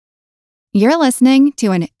You're listening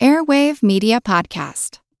to an Airwave Media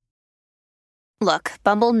Podcast. Look,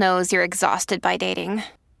 Bumble knows you're exhausted by dating.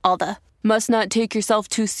 All the, must not take yourself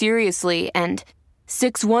too seriously, and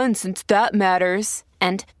 6'1" since that matters,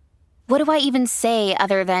 and what do I even say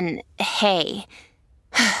other than, hey?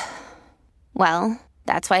 Well,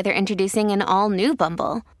 that's why they're introducing an all-new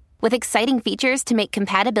Bumble, with exciting features to make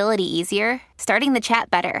compatibility easier, starting the chat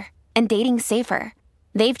better, and dating safer.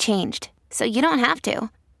 They've changed, so you don't have to.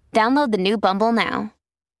 Download the new Bumble now.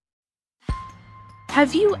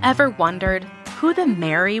 Have you ever wondered who the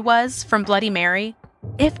Mary was from Bloody Mary?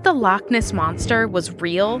 If the Loch Ness Monster was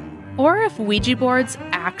real, or if Ouija boards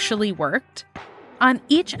actually worked? On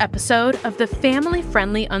each episode of the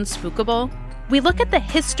family-friendly Unspookable, we look at the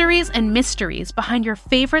histories and mysteries behind your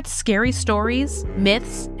favorite scary stories,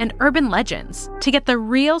 myths, and urban legends to get the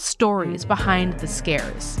real stories behind the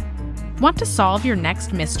scares. Want to solve your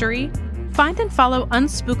next mystery? Find and follow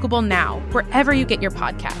Unspookable now, wherever you get your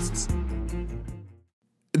podcasts.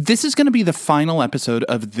 This is going to be the final episode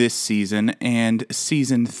of this season, and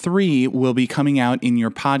season 3 will be coming out in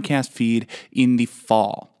your podcast feed in the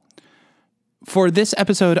fall. For this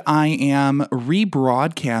episode, I am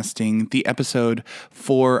rebroadcasting the episode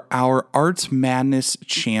for our Arts Madness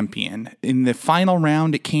champion. In the final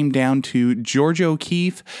round, it came down to Georgia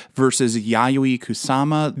O'Keeffe versus Yayoi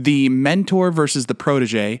Kusama, the mentor versus the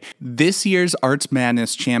protege. This year's Arts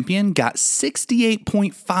Madness champion got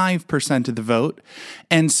 68.5% of the vote,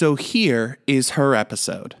 and so here is her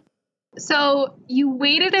episode. So you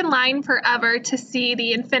waited in line forever to see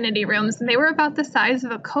the infinity rooms, and they were about the size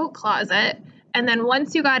of a coat closet. And then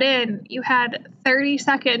once you got in, you had 30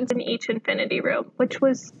 seconds in each infinity room, which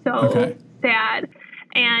was so sad.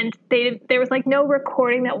 And there was like no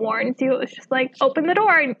recording that warns you. It was just like, open the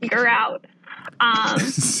door and you're out.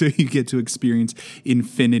 So you get to experience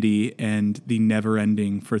infinity and the never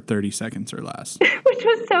ending for 30 seconds or less. Which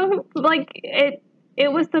was so, like, it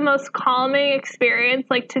was the most calming experience,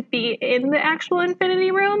 like, to be in the actual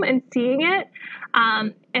infinity room and seeing it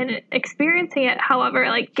and experiencing it. However,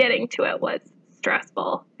 like, getting to it was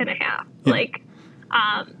stressful and a half,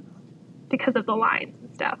 because of the lines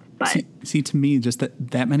and stuff. But see, to me, just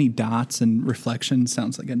that many dots and reflections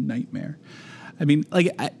sounds like a nightmare. I mean,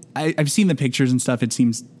 like, I've seen the pictures and stuff.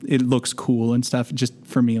 It looks cool and stuff. Just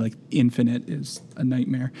for me, like, infinite is a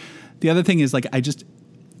nightmare. The other thing is, like,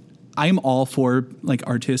 I'm all for, like,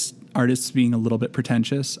 artists being a little bit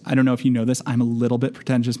pretentious. I don't know if you know this. I'm a little bit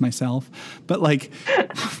pretentious myself. But, like,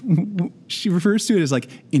 she refers to it as, like,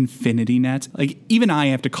 infinity net. Like, even I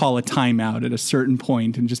have to call a timeout at a certain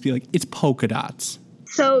point and just be like, it's polka dots.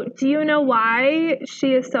 So do you know why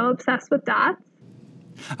she is so obsessed with dots?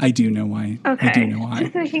 I do know why. Okay. I do know why.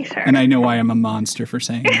 Just making sure. And I know why I'm a monster for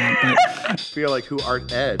saying that. But I feel like who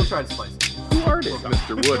art Ed? Try to slice it. Who art it?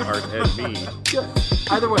 Mr. Wood art Ed me. Good.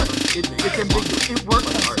 Either way, it's ambiguous. It works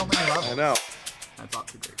on so many levels. I know. That's off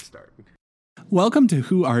to a great start. welcome to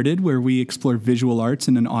Who Arted, where we explore visual arts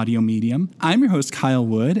in an audio medium. I'm your host, Kyle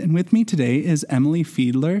Wood, and with me today is Emily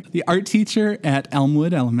Fiedler, the art teacher at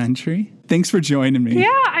Elmwood Elementary. Thanks for joining me. Yeah,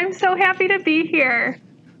 I'm so happy to be here.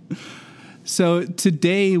 So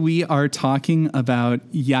today we are talking about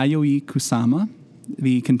Yayoi Kusama,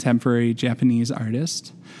 the contemporary Japanese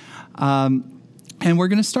artist. And we're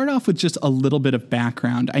going to start off with just a little bit of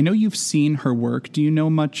background. I know you've seen her work. Do you know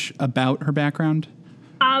much about her background?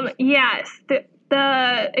 Yes.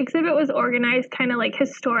 The exhibit was organized kind of like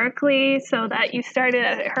historically so that you started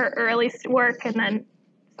at her early work and then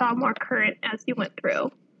saw more current as you went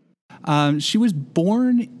through. She was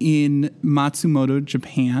born in Matsumoto,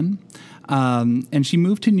 Japan. And she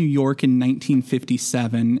moved to New York in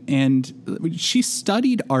 1957, and she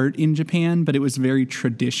studied art in Japan, but it was very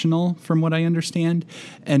traditional from what I understand.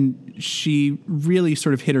 And she really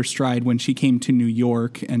sort of hit her stride when she came to New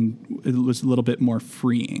York, and it was a little bit more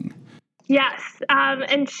freeing. Yes,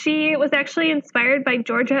 and she was actually inspired by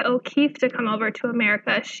Georgia O'Keeffe to come over to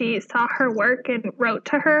America. She saw her work and wrote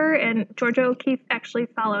to her, and Georgia O'Keeffe actually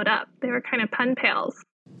followed up. They were kind of pen pals.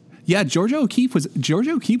 Yeah, Georgia O'Keeffe was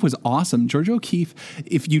awesome. Georgia O'Keeffe,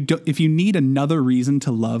 if you need another reason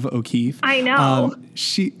to love O'Keeffe, I know.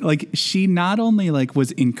 She not only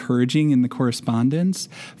was encouraging in the correspondence.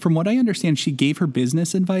 From what I understand, she gave her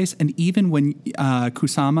business advice, and even when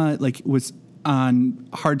Kusama was on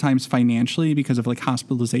hard times financially because of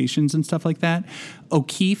hospitalizations and stuff like that,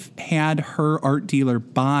 O'Keeffe had her art dealer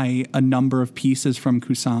buy a number of pieces from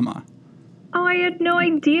Kusama. Oh, I had no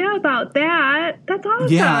idea about that. That's awesome.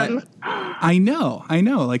 Yeah, I know.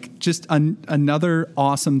 Just another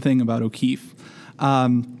awesome thing about O'Keeffe.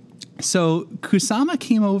 So Kusama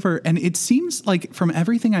came over, and it seems like from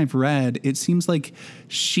everything I've read, it seems like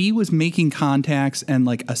she was making contacts and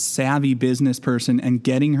like a savvy business person and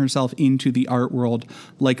getting herself into the art world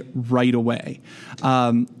like right away.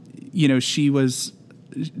 She was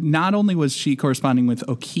not only was she corresponding with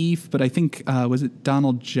O'Keeffe, but I think was it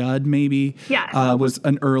Donald Judd maybe? Yeah. Was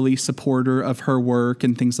an early supporter of her work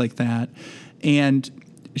and things like that. And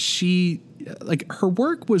she, like, her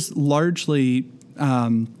work was largely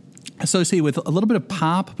associated with a little bit of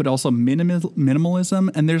pop, but also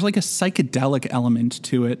minimalism. And there's like a psychedelic element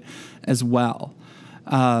to it as well.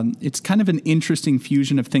 It's kind of an interesting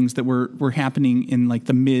fusion of things that were happening in like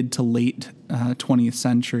the mid to late 20th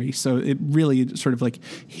century. So it really sort of like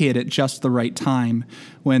hit at just the right time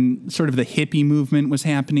when sort of the hippie movement was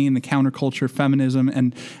happening and the counterculture feminism.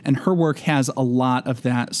 And her work has a lot of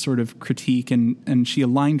that sort of critique, and she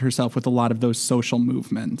aligned herself with a lot of those social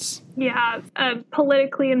movements. Yeah,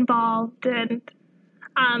 politically involved. And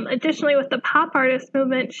additionally, with the pop artist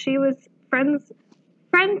movement, she was friends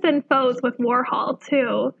and foes with Warhol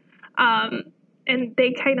too, and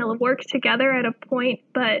they kind of worked together at a point,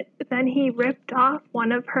 but then he ripped off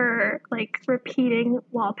one of her like repeating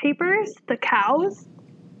wallpapers, the cows.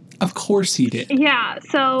 Of course he did. Yeah,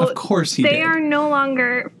 so of course he they did. are no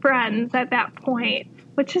longer friends at that point,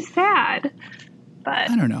 which is sad. But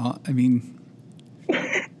I don't know. I mean,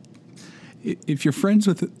 if you're friends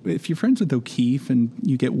with O'Keeffe and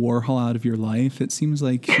you get Warhol out of your life, it seems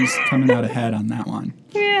like she's coming out ahead on that one.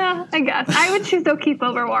 Yeah, I guess I would choose O'Keeffe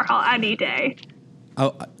over Warhol any day.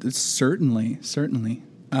 Oh, certainly.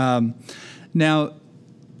 Now,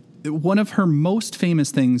 one of her most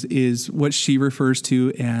famous things is what she refers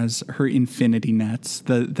to as her infinity nets,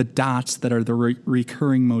 the dots that are the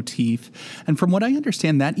recurring motif. And from what I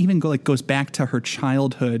understand, that even goes back to her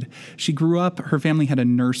childhood. She grew up, her family had a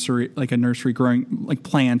nursery growing like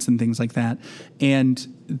plants and things like that.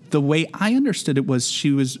 And the way I understood it was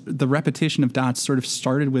the repetition of dots sort of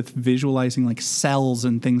started with visualizing like cells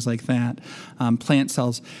and things like that, plant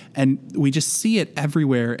cells. And we just see it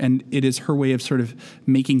everywhere. And it is her way of sort of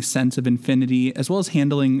making sense of infinity, as well as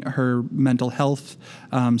handling her mental health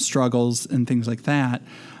struggles and things like that,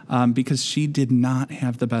 because she did not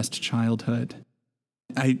have the best childhood.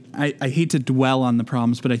 I hate to dwell on the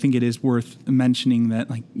problems, but I think it is worth mentioning that,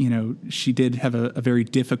 like, she did have a very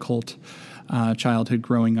difficult childhood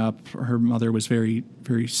growing up. Her mother was very,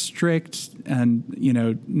 very strict, and,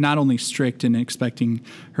 not only strict in expecting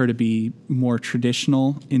her to be more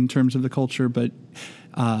traditional in terms of the culture, but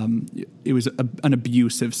it was an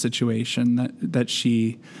abusive situation that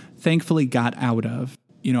she thankfully got out of.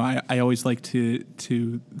 I always like to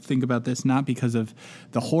think about this not because of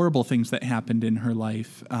the horrible things that happened in her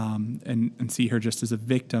life, and see her just as a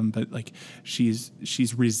victim, but like she's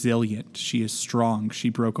resilient. She is strong. She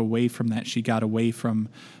broke away from that. She got away from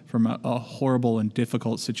a horrible and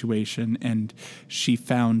difficult situation, and she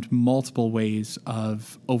found multiple ways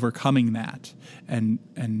of overcoming that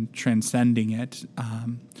and transcending it.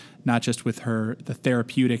 Not just with the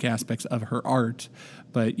therapeutic aspects of her art,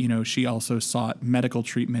 but, she also sought medical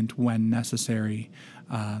treatment when necessary,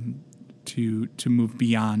 to move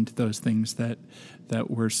beyond those things that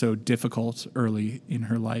were so difficult early in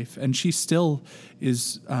her life. And she still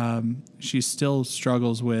she still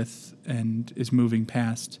struggles with and is moving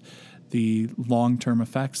past the long-term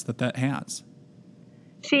effects that has.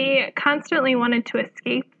 She constantly wanted to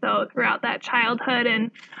escape, though, throughout that childhood,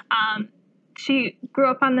 and she grew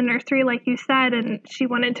up on the nursery, like you said, and she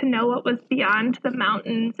wanted to know what was beyond the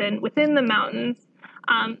mountains and within the mountains.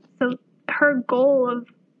 So her goal of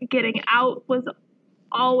getting out was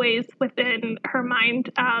always within her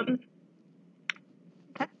mind.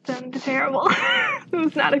 That sounded terrible. It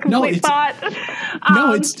was not a complete thought.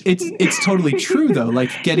 No, it's totally true though.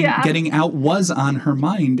 Like getting out was on her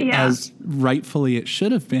mind, as rightfully it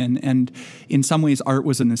should have been. And in some ways, art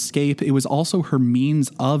was an escape. It was also her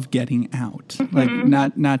means of getting out, mm-hmm. like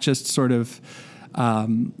not just sort of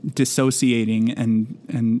dissociating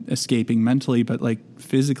and escaping mentally, but like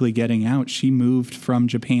physically getting out. She moved from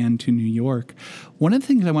Japan to New York. One of the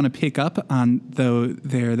things I want to pick up on, though,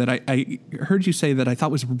 there that I heard you say that I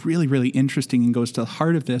thought was really, really interesting and goes to the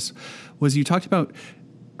heart of this, was you talked about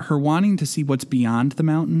her wanting to see what's beyond the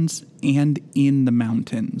mountains and in the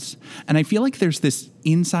mountains. And I feel like there's this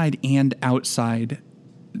inside and outside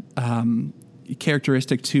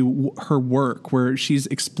characteristic to her work, where she's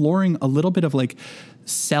exploring a little bit of like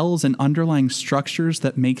cells and underlying structures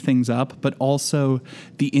that make things up, but also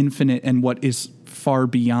the infinite and what is far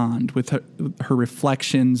beyond, with her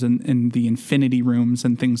reflections and the infinity rooms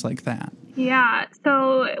and things like that. Yeah,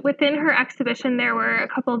 so within her exhibition, there were a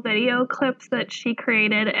couple video clips that she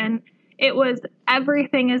created, and it was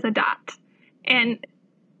everything is a dot. And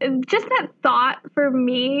just that thought for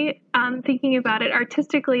me, thinking about it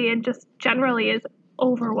artistically and just generally, is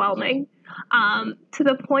overwhelming, to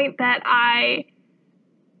the point that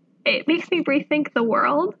it makes me rethink the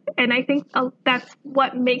world. And I think that's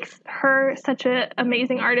what makes her such an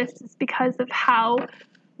amazing artist, is because of how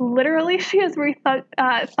literally she has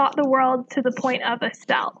thought the world to the point of a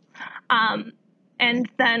cell, and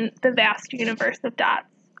then the vast universe of dots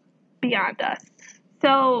beyond us.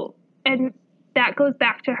 So, and that goes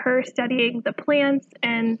back to her studying the plants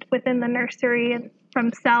and within the nursery, and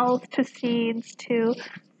from cells to seeds to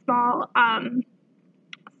small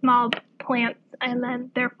plants, and then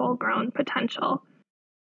their full-grown potential.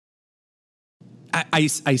 I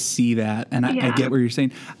see that, and I get what you're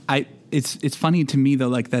saying. It's funny to me though,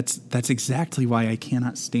 like that's exactly why I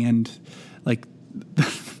cannot stand like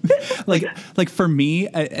like for me,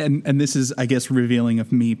 and this is, I guess, revealing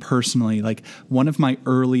of me personally. Like, one of my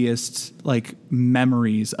earliest like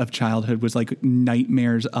memories of childhood was like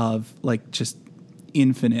nightmares of like just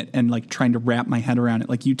infinite, and like trying to wrap my head around it.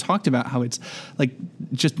 Like you talked about how it's like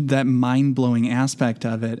just that mind-blowing aspect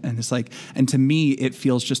of it, and it's like, and to me it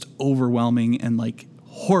feels just overwhelming and like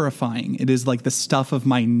horrifying. It is like the stuff of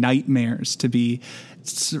my nightmares to be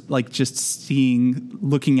like just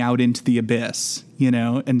looking out into the abyss,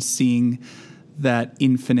 and seeing that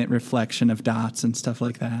infinite reflection of dots and stuff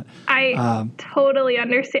like that. I totally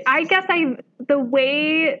understand. I guess the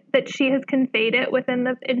way that she has conveyed it within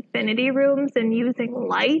the infinity rooms and using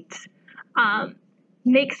light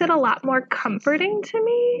makes it a lot more comforting to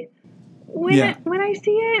me when I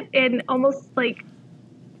see it, and almost like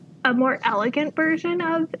a more elegant version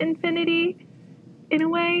of infinity in a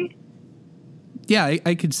way. Yeah,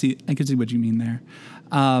 I could see what you mean there.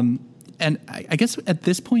 And I guess at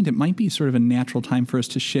this point, it might be sort of a natural time for us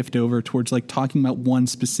to shift over towards like talking about one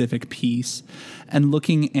specific piece and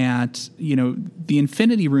looking at, the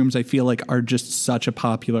infinity rooms. I feel like are just such a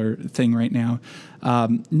popular thing right now.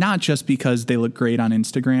 Not just because they look great on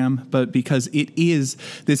Instagram, but because it is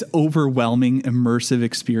this overwhelming immersive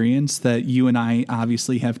experience that you and I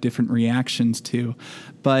obviously have different reactions to.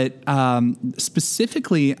 But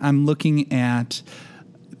specifically, I'm looking at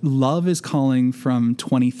Love is Calling from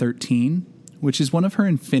 2013, which is one of her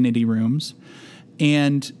infinity rooms.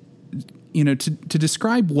 And, to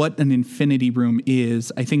describe what an infinity room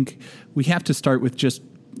is, I think we have to start with just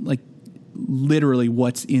like literally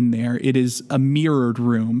what's in there. It is a mirrored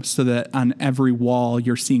room, so that on every wall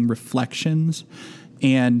you're seeing reflections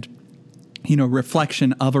and,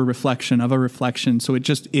 reflection of a reflection of a reflection. So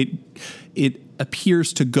it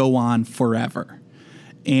appears to go on forever.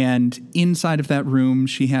 And inside of that room,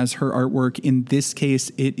 she has her artwork. In this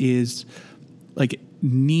case, it is like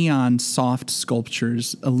neon soft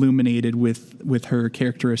sculptures illuminated with her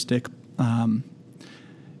characteristic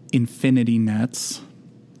infinity nets,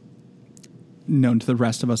 known to the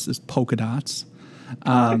rest of us as polka dots.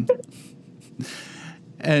 And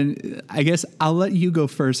I guess I'll let you go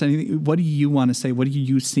first. What do you want to say? What are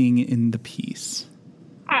you seeing in the piece?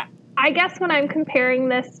 I guess when I'm comparing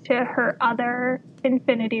this to her other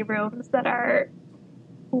infinity rooms that are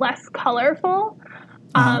less colorful,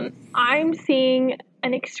 I'm seeing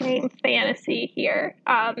an extreme fantasy here.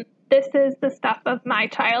 This is the stuff of my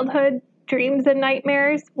childhood dreams and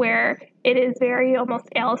nightmares, where it is very almost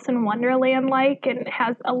Alice in Wonderland-like and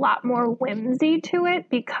has a lot more whimsy to it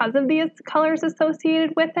because of these colors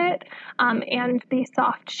associated with it, and these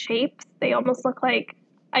soft shapes. They almost look like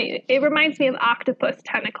it reminds me of octopus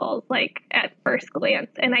tentacles, like at first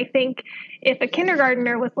glance. And I think if a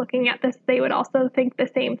kindergartner was looking at this, they would also think the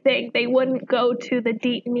same thing. They wouldn't go to the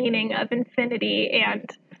deep meaning of infinity and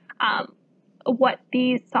what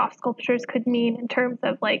these soft sculptures could mean in terms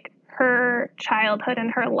of like her childhood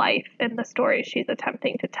and her life and the stories she's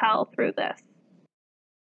attempting to tell through this.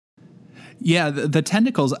 Yeah, the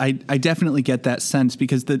tentacles, I definitely get that sense,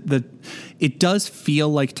 because it does feel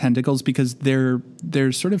like tentacles because they're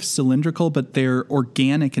sort of cylindrical, but they're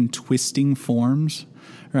organic and twisting forms,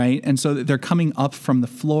 right? And so they're coming up from the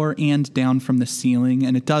floor and down from the ceiling,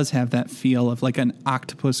 and it does have that feel of like an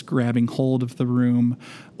octopus grabbing hold of the room,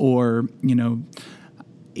 or,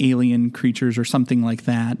 alien creatures or something like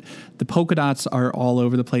that. The polka dots are all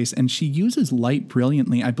over the place, and she uses light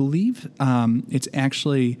brilliantly. I believe it's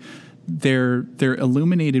actually... They're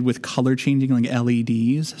illuminated with color changing like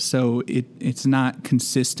LEDs, so it's not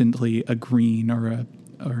consistently a green or a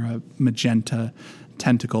magenta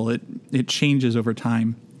tentacle. It changes over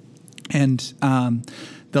time, and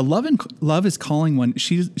the Love is Calling one,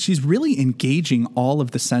 she's really engaging all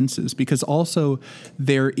of the senses, because also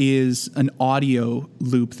there is an audio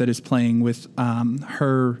loop that is playing with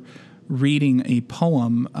her reading a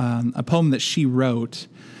poem that she wrote,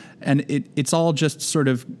 and it's all just sort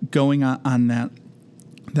of going on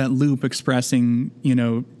that loop, expressing, you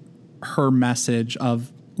know, her message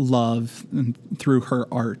of love and through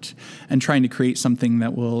her art, and trying to create something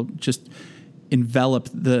that will just envelop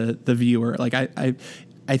the viewer. Like I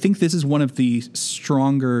think this is one of the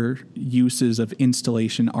stronger uses of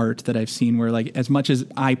installation art that I've seen, where, like, as much as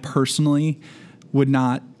I personally would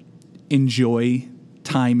not enjoy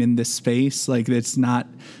time in this space, like it's not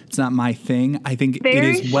my thing. I think it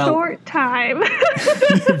is short time.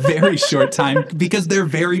 Very short time, because they're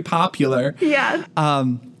very popular. Yes.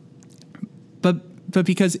 But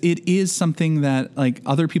because it is something that, like,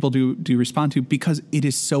 other people do respond to, because it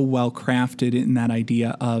is so well crafted in that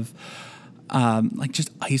idea of like just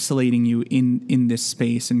isolating you in this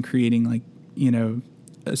space and creating, like, you know,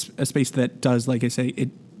 a space that does, like I say, it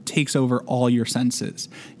takes over all your senses.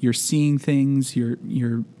 You're seeing things, you're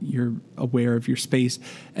aware of your space,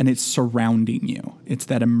 and it's surrounding you. It's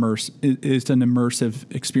that it's an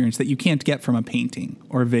immersive experience that you can't get from a painting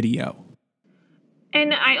or a video.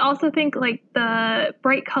 And I also think, like, the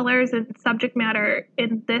bright colors and subject matter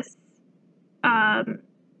in this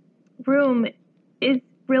room is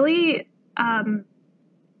really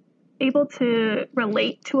able to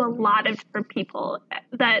relate to a lot of different people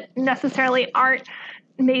that necessarily aren't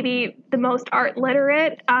maybe the most art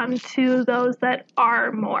literate, to those that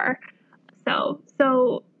are more. So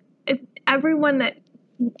if everyone that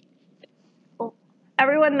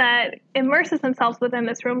immerses themselves within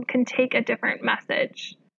this room can take a different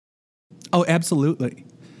message. Oh, absolutely.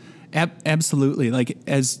 Absolutely. Like,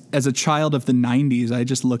 as a child of the 90s, I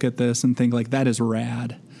just look at this and think, like, that is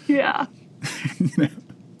rad. Yeah. You know?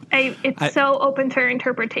 It's so open to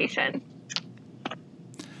interpretation.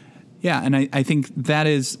 Yeah, and I think that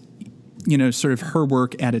is, you know, sort of her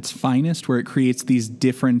work at its finest, where it creates these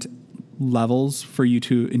different levels for you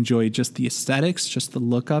to enjoy just the aesthetics, just the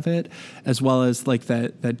look of it, as well as, like,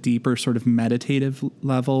 that deeper sort of meditative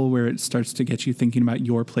level where it starts to get you thinking about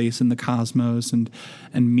your place in the cosmos and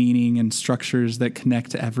meaning and structures that connect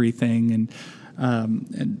to everything. And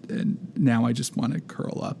now I just want to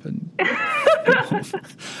curl up and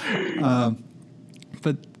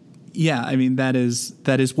but yeah, I mean, that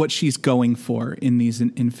is what she's going for in these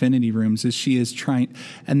infinity rooms, is she is trying,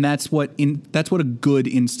 and that's what a good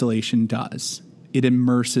installation does. It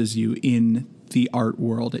immerses you in the art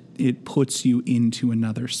world. It puts you into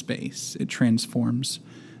another space. It transforms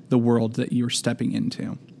the world that you're stepping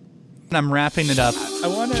into. I'm wrapping it up.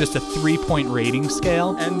 Just a 3-point rating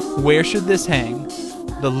scale. And where should this hang?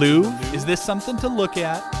 The Louvre? Is this something to look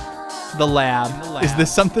at? The lab? Is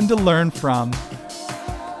this something to learn from?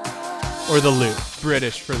 Or the Louvre?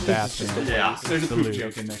 British for the bathroom. Yeah. There's a poop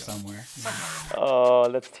joke in there somewhere. Oh,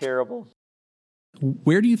 that's terrible.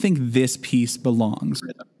 Where do you think this piece belongs?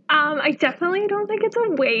 I definitely don't think it's a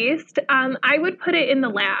waste. I would put it in the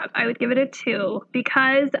lab. I would give it a 2,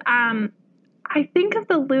 because I think of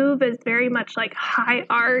the Louvre as very much like high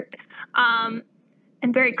art, and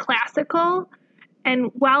very classical.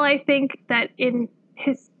 And while I think that in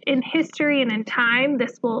history and in time,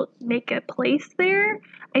 this will make a place there,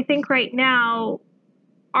 I think right now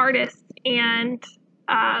artists and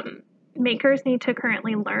makers need to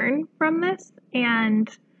currently learn from this and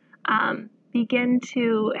begin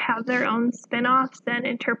to have their own spin-offs and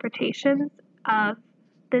interpretations of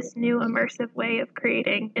this new immersive way of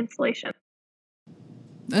creating installation.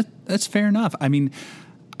 That's fair enough. I mean,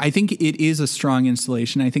 I think it is a strong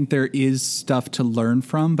installation. I think there is stuff to learn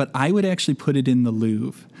from, but I would actually put it in the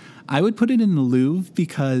Louvre. I would put it in the Louvre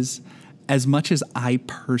because, as much as I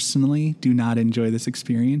personally do not enjoy this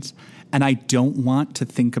experience, and I don't want to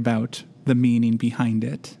think about the meaning behind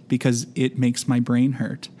it because it makes my brain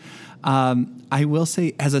hurt, I will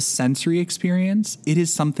say, as a sensory experience, it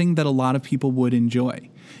is something that a lot of people would enjoy.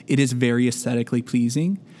 It is very aesthetically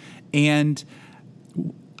pleasing, and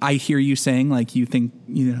I hear you saying, like, you think,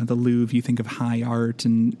 you know, the Louvre, you think of high art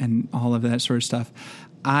and all of that sort of stuff.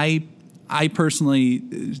 I personally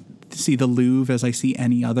see the Louvre, as I see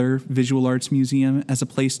any other visual arts museum, as a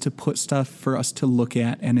place to put stuff for us to look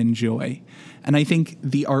at and enjoy. And I think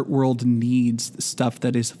the art world needs stuff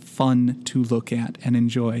that is fun to look at and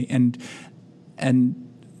enjoy. And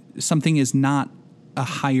something is not a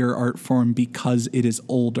higher art form because it is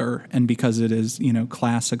older and because it is, you know,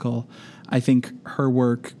 classical. I think her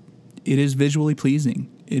work, it is visually pleasing.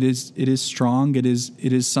 It is strong. It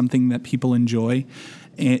is something that people enjoy.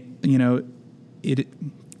 And, you know,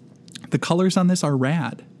 the colors on this are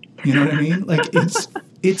rad. You know what I mean? Like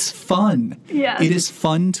it's fun. Yes. It is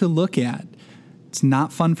fun to look at. It's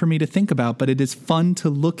not fun for me to think about, but it is fun to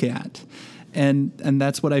look at. And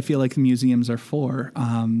that's what I feel like the museums are for,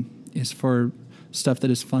 is for stuff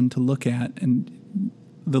that is fun to look at. And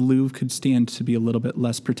the Louvre could stand to be a little bit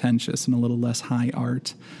less pretentious and a little less high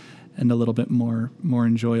art and a little bit more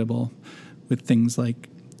enjoyable with things like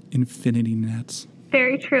infinity nets.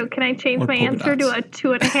 Very true. Can I change Or my polka answer to dots. a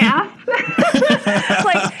 2.5?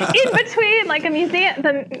 Like in between, like a museum,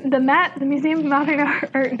 the Met, the Museum of Modern Art,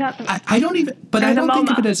 or not the Met. I don't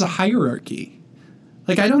think of it as a hierarchy.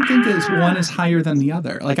 Like, I don't think as one is higher than the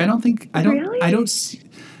other. Like,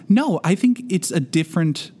 No, I think it's a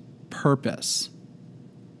different purpose.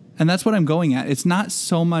 And that's what I'm going at. It's not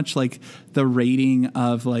so much like the rating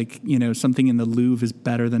of like, you know, something in the Louvre is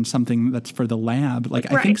better than something that's for the lab.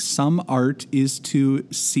 Like, I think some art is to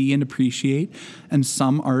see and appreciate, and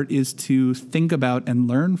some art is to think about and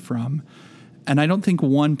learn from. And I don't think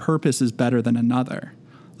one purpose is better than another.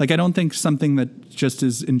 Like, I don't think something that just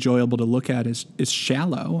is enjoyable to look at is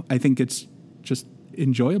shallow. I think it's just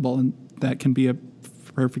enjoyable, and that can be a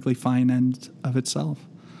perfectly fine end of itself.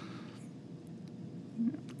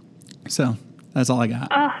 So that's all I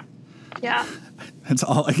got. Yeah. That's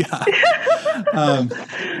all I got.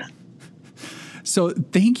 So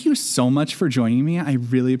thank you so much for joining me. I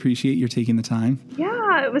really appreciate your taking the time.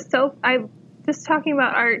 Yeah, it was just talking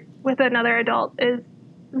about art with another adult is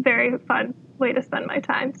a very fun way to spend my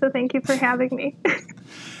time. So thank you for having me.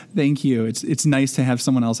 Thank you. It's nice to have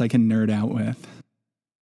someone else I can nerd out with.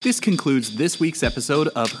 This concludes this week's episode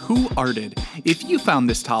of Who Arted. If you found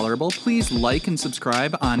this tolerable, please like and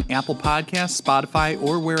subscribe on Apple Podcasts, Spotify,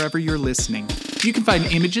 or wherever you're listening. You can find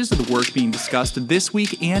images of the work being discussed this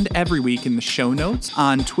week and every week in the show notes,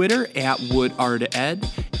 on Twitter @WoodArtEd,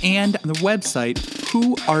 and on the website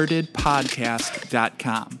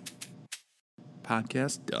whoartedpodcast.com.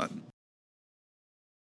 Podcast done.